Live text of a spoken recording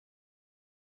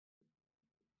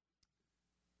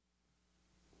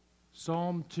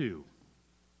Psalm 2,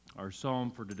 our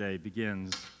psalm for today,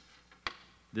 begins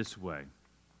this way,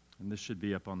 and this should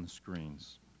be up on the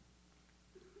screens.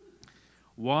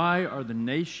 Why are the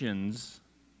nations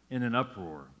in an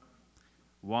uproar?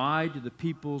 Why do the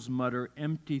peoples mutter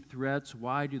empty threats?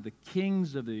 Why do the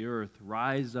kings of the earth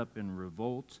rise up in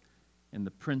revolt and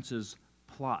the princes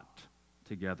plot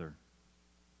together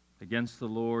against the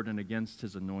Lord and against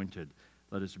his anointed?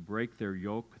 Let us break their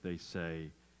yoke, they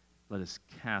say. Let us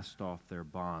cast off their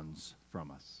bonds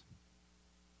from us.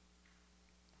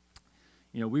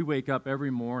 You know, we wake up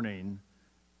every morning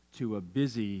to a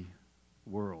busy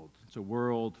world. It's a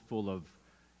world full of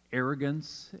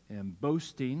arrogance and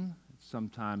boasting,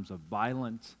 sometimes a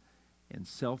violent and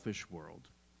selfish world.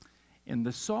 And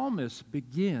the psalmist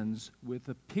begins with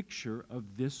a picture of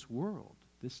this world,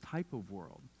 this type of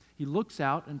world. He looks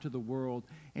out into the world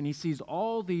and he sees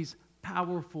all these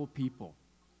powerful people,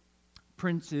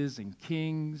 princes and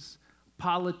kings,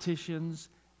 politicians,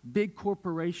 big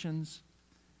corporations.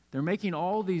 They're making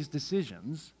all these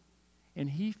decisions, and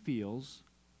he feels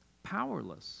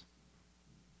powerless.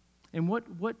 And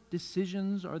what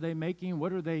decisions are they making?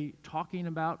 What are they talking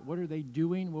about? What are they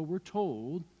doing? Well, we're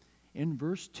told in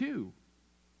verse 2,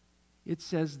 it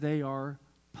says they are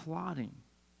plotting.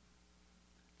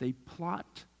 They plot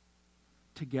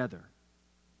together.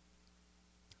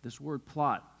 This word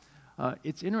plot.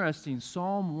 It's interesting,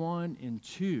 Psalm 1 and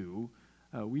 2,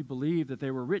 we believe that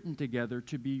they were written together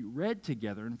to be read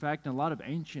together. In fact, in a lot of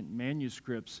ancient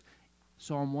manuscripts,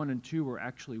 Psalm 1 and 2 were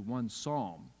actually one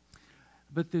psalm.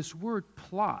 But this word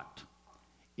plot,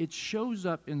 it shows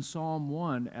up in Psalm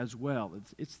 1 as well.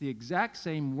 It's the exact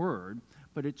same word,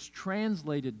 but it's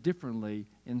translated differently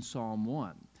in Psalm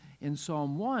 1. In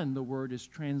Psalm 1, the word is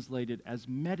translated as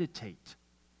meditate.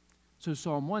 So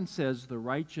Psalm 1 says, the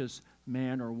righteous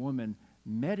man or woman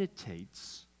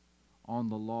meditates on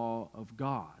the law of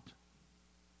God.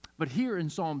 But here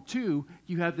in Psalm 2,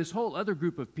 you have this whole other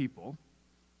group of people,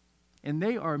 and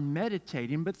they are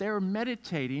meditating, but they are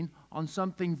meditating on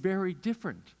something very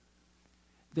different.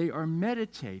 They are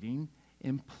meditating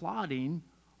and plotting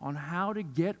on how to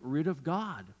get rid of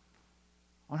God,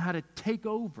 on how to take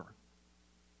over.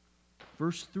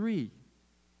 Verse 3,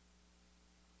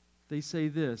 they say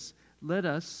this, let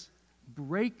us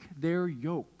break their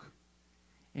yoke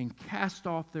and cast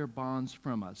off their bonds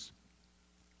from us.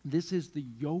 This is the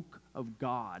yoke of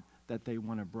God that they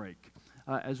want to break.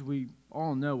 As we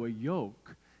all know, a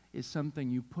yoke is something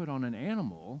you put on an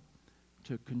animal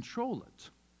to control it.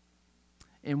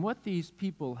 And what these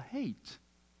people hate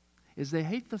is they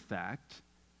hate the fact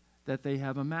that they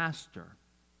have a master.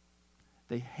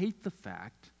 They hate the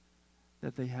fact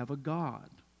that they have a God.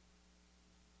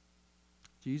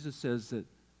 Jesus says that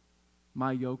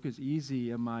my yoke is easy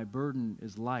and my burden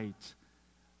is light.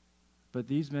 But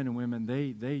these men and women,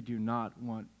 they do not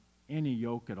want any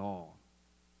yoke at all.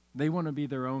 They want to be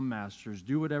their own masters,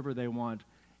 do whatever they want,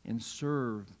 and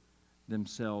serve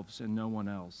themselves and no one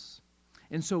else.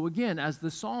 And so again, as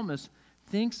the psalmist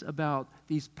thinks about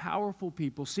these powerful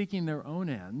people seeking their own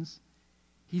ends,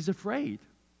 he's afraid.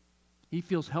 He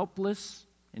feels helpless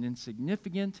and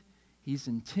insignificant. He's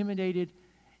intimidated.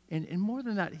 And more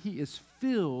than that, he is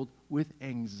filled with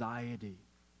anxiety.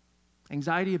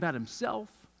 Anxiety about himself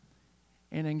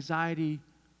and anxiety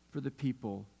for the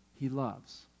people he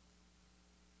loves.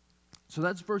 So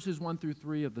that's verses 1 through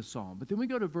 3 of the psalm. But then we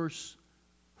go to verse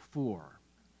 4,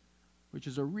 which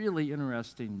is a really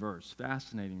interesting verse,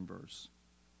 fascinating verse.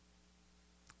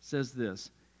 It says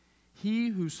this, he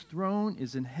whose throne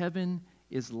is in heaven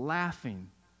is laughing.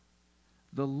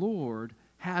 The Lord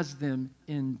has them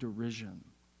in derision.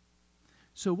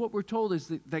 So what we're told is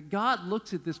that God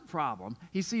looks at this problem.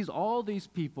 He sees all these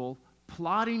people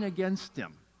plotting against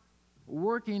him,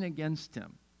 working against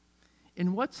him.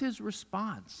 And what's his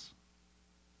response?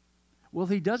 Well,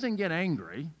 he doesn't get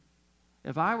angry.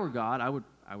 If I were God, I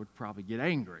would probably get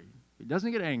angry. He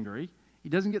doesn't get angry. He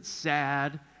doesn't get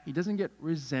sad. He doesn't get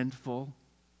resentful.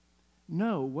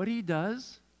 No, what he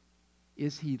does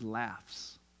is he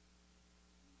laughs.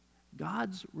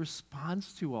 God's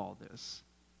response to all this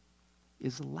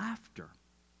is laughter.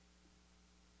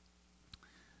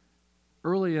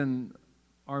 Early in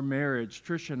our marriage,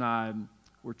 Tricia and I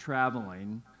were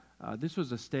traveling. This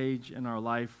was a stage in our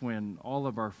life when all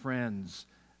of our friends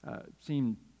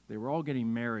seemed, they were all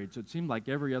getting married. So it seemed like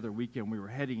every other weekend we were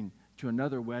heading to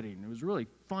another wedding. It was a really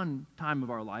fun time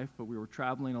of our life, but we were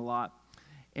traveling a lot.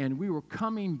 And we were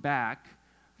coming back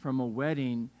from a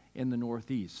wedding in the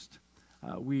Northeast.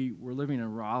 We were living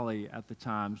in Raleigh at the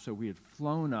time, so we had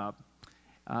flown up.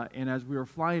 And as we were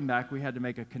flying back, we had to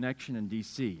make a connection in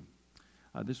D.C.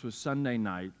 This was Sunday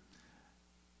night.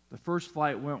 The first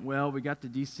flight went well. We got to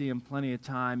D.C. in plenty of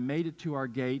time, made it to our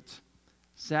gate,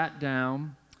 sat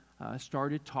down,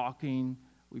 started talking.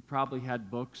 We probably had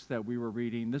books that we were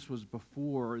reading. This was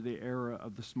before the era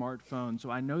of the smartphone, so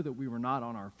I know that we were not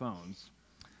on our phones.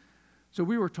 So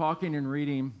we were talking and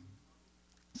reading.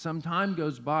 Some time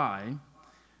goes by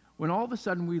when all of a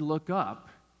sudden we look up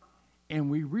and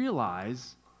we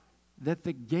realize that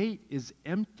the gate is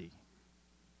empty.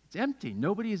 It's empty.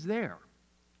 Nobody is there.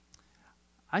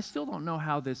 I still don't know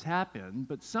how this happened,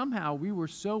 but somehow we were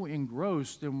so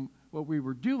engrossed in what we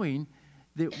were doing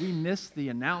that we missed the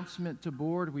announcement to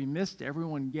board. We missed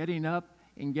everyone getting up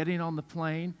and getting on the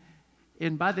plane.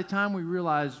 And by the time we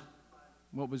realized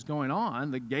what was going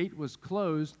on, the gate was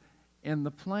closed and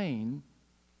the plane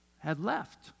had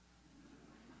left.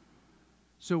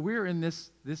 So we're in this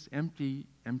empty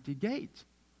gate.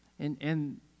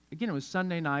 And again, it was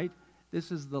Sunday night.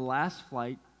 This is the last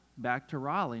flight back to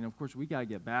Raleigh. And of course, we got to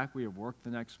get back. We have work the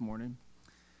next morning.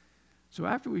 So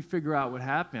after we figure out what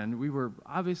happened, we were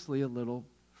obviously a little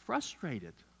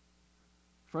frustrated.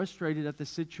 Frustrated at the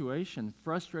situation,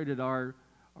 frustrated our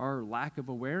lack of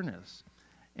awareness.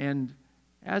 And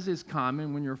as is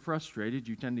common, when you're frustrated,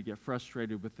 you tend to get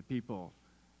frustrated with the people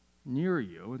near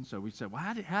you. And so we said, well,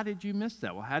 how did you miss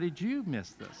that? Well, how did you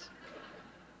miss this?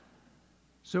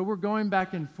 So we're going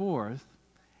back and forth.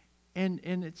 And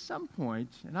at some point,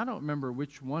 and I don't remember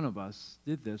which one of us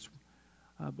did this,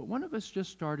 but one of us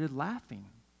just started laughing,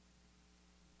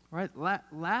 right?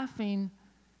 Laughing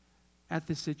at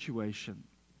the situation.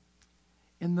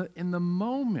 In the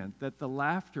moment that the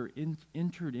laughter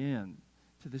entered in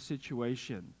to the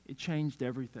situation, it changed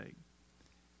everything.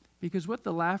 Because what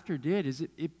the laughter did is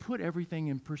it put everything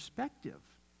in perspective.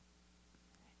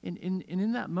 And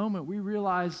in that moment, we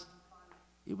realized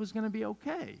it was going to be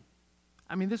okay.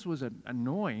 I mean, this was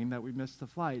annoying that we missed the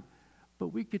flight, but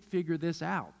we could figure this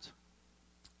out.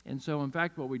 And so, in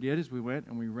fact, what we did is we went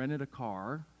and we rented a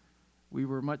car. We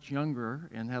were much younger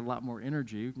and had a lot more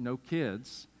energy, no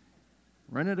kids.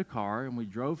 Rented a car and we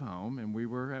drove home and we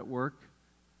were at work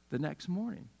the next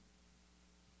morning.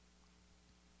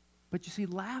 But you see,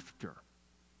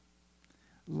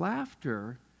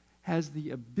 laughter has the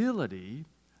ability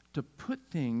to put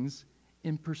things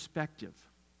in perspective.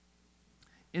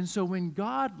 And so when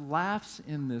God laughs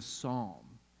in this psalm,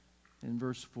 in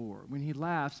verse 4, when he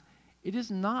laughs, it is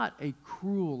not a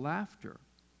cruel laughter.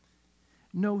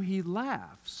 No, he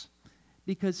laughs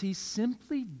because he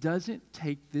simply doesn't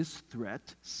take this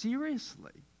threat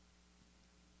seriously.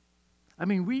 I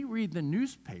mean, we read the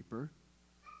newspaper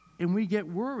and we get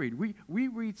worried. We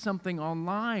read something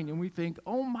online and we think,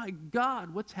 oh my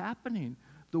God, what's happening?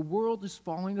 The world is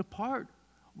falling apart.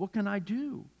 What can I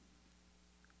do?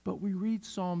 But we read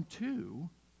Psalm 2,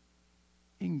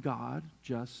 and God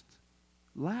just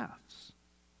laughs.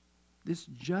 This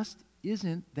just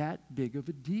isn't that big of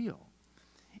a deal.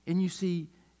 And you see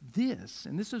this,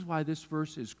 and this is why this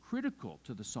verse is critical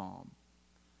to the psalm,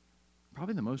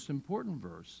 probably the most important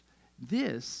verse.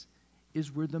 This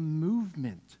is where the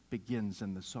movement begins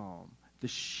in the psalm, the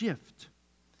shift.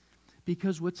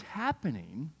 Because what's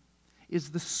happening is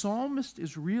the psalmist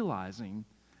is realizing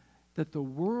that the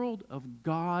world of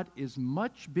God is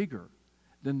much bigger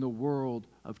than the world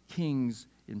of kings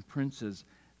and princes,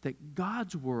 that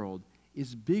God's world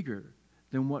is bigger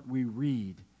than what we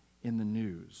read in the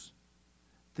news,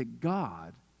 that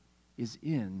God is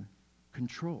in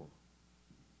control.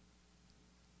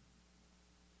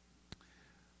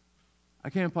 I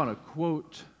came upon a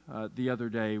quote the other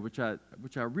day, which I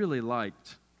really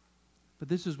liked, but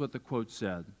this is what the quote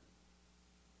said.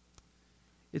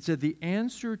 It said, the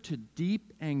answer to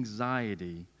deep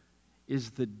anxiety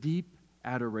is the deep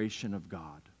adoration of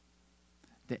God.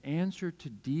 The answer to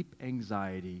deep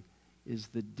anxiety is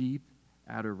the deep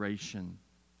adoration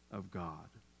of God.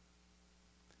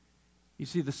 You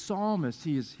see, the psalmist,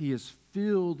 he is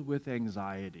filled with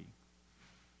anxiety.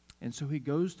 And so he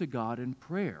goes to God in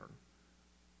prayer.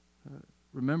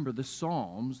 Remember, the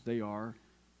Psalms, they are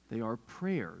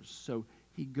prayers. So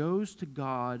he goes to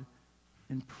God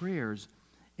in prayers.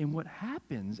 And what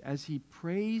happens as he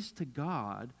prays to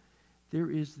God, there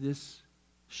is this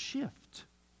shift.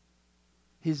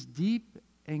 His deep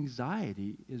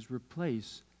anxiety is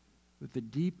replaced with the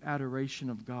deep adoration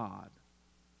of God.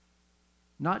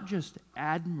 Not just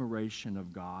admiration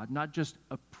of God, not just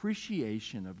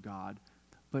appreciation of God,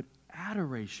 but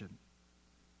adoration.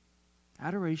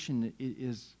 Adoration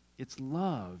is it's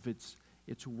love,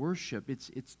 it's worship,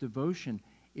 it's devotion.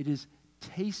 It is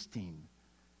tasting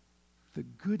the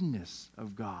goodness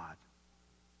of God.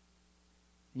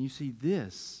 And you see,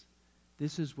 this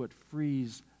is what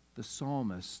frees the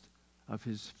psalmist of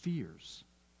his fears.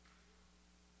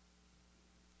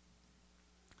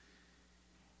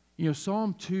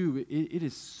 Psalm 2, it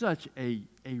is such a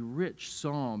rich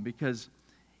psalm because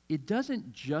it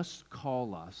doesn't just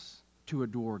call us to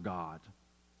adore God.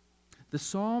 The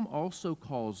psalm also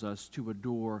calls us to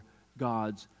adore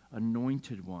God's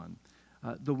anointed one,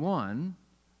 the one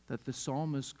that the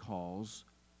psalmist calls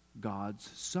God's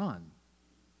Son,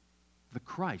 the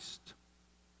Christ.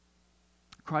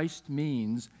 Christ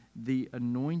means the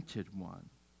anointed one.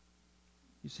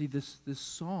 You see, this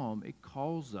psalm, it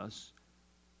calls us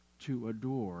to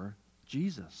adore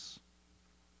Jesus,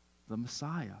 the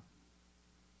Messiah.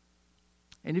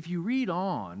 And if you read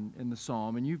on in the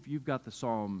psalm, and you've got the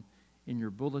psalm in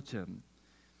your bulletin,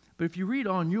 but if you read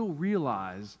on, you'll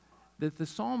realize that the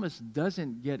psalmist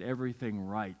doesn't get everything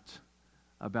right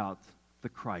about the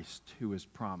Christ who is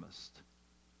promised.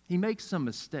 He makes some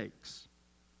mistakes.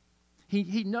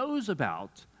 He knows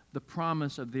about the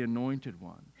promise of the anointed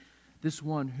one, this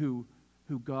one who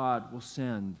God will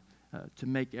send to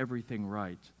make everything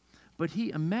right. But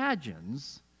he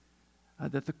imagines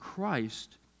that the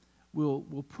Christ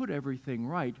will put everything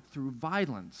right through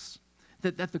violence,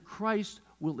 that the Christ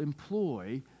will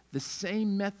employ the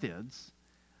same methods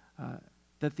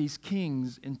that these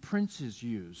kings and princes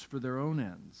use for their own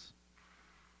ends.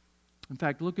 In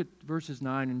fact, look at verses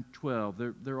 9 and 12.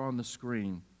 They're on the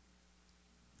screen.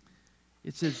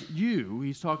 It says,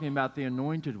 he's talking about the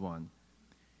anointed one,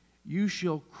 you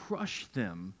shall crush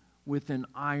them with an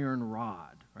iron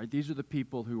rod. Right? These are the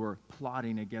people who are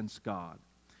plotting against God.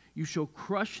 You shall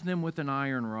crush them with an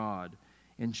iron rod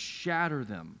and shatter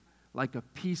them like a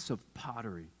piece of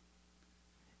pottery.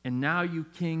 And now, you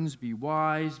kings, be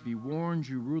wise, be warned,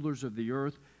 you rulers of the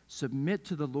earth, submit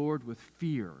to the Lord with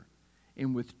fear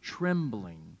and with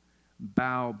trembling,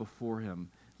 bow before him,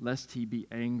 lest he be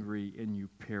angry and you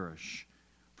perish.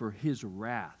 For his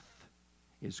wrath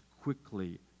is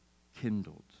quickly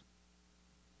kindled.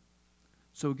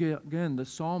 So again, the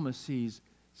psalmist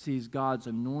sees God's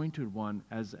anointed one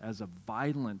as a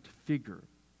violent figure.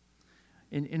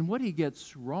 And what he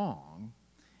gets wrong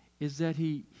is that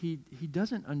he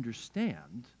doesn't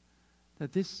understand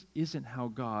that this isn't how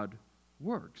God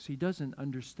works. He doesn't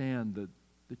understand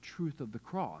the truth of the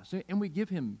cross. And we give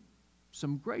him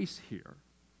some grace here.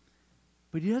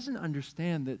 But he doesn't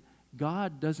understand that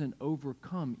God doesn't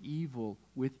overcome evil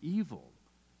with evil.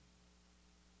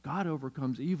 God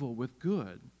overcomes evil with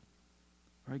good.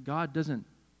 Right? God doesn't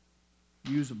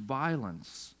use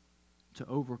violence to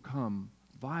overcome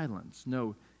violence.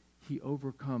 No, he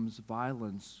overcomes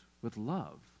violence with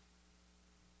love.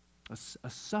 A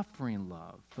suffering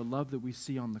love, the love that we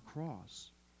see on the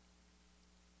cross.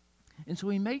 And so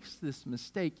he makes this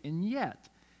mistake, and yet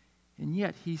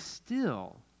he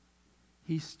still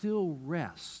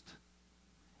rests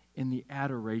in the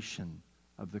adoration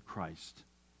of the Christ.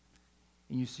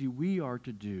 And you see, we are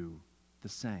to do the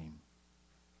same.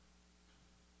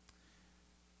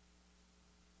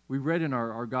 We read in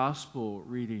our gospel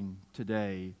reading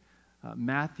today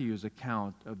Matthew's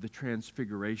account of the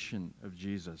transfiguration of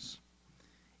Jesus.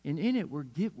 And in it, we're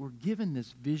given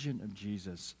this vision of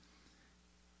Jesus.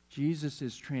 Jesus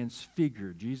is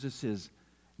transfigured. Jesus is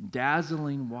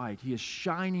dazzling white. He is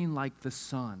shining like the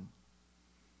sun.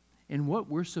 And what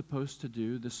we're supposed to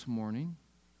do this morning,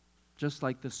 just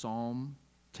like the psalm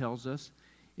tells us,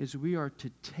 is we are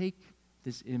to take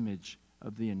this image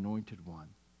of the anointed one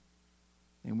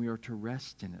and we are to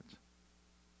rest in it.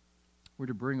 We're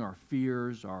to bring our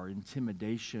fears, our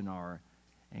intimidation, our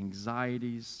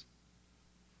anxieties,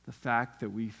 the fact that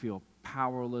we feel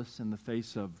powerless in the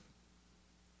face of,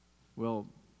 well,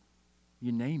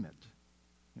 you name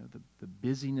it. The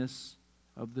busyness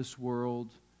of this world,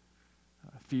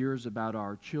 fears about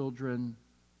our children,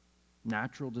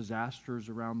 natural disasters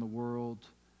around the world,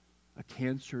 a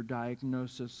cancer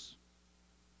diagnosis.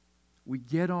 We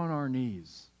get on our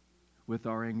knees with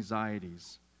our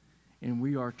anxieties, and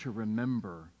we are to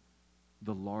remember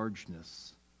the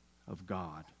largeness of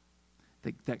God.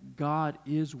 That God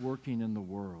is working in the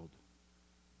world,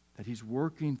 that he's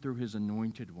working through his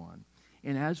anointed one.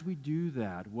 And as we do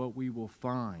that, what we will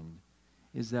find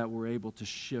is that we're able to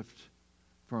shift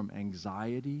from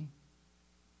anxiety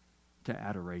to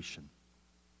adoration.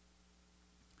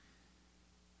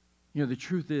 The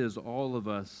truth is, all of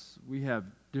us, we have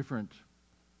different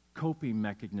coping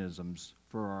mechanisms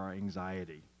for our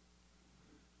anxiety.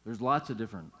 There's lots of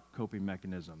different coping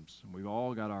mechanisms. We've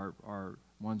all got our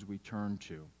ones we turn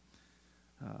to.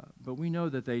 But we know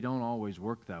that they don't always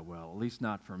work that well, at least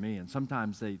not for me. And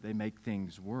sometimes they make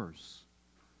things worse.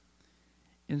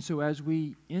 And so as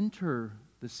we enter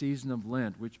the season of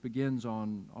Lent, which begins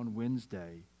on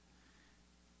Wednesday,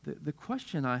 the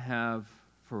question I have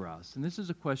for us, and this is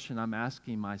a question I'm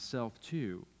asking myself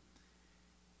too,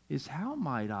 is how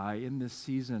might I, in this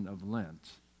season of Lent,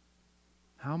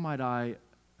 how might I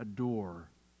adore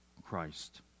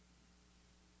Christ,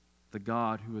 the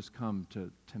God who has come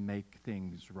to make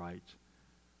things right?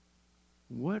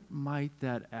 What might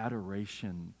that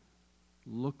adoration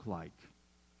look like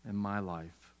in my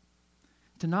life?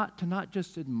 To not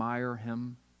just admire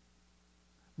him,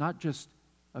 not just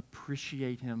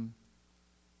appreciate him,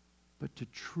 but to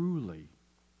truly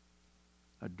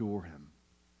adore him.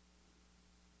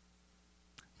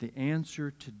 The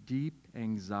answer to deep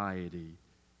anxiety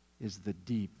is the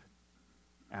deep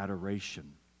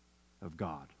adoration of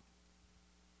God.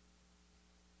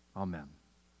 Amen.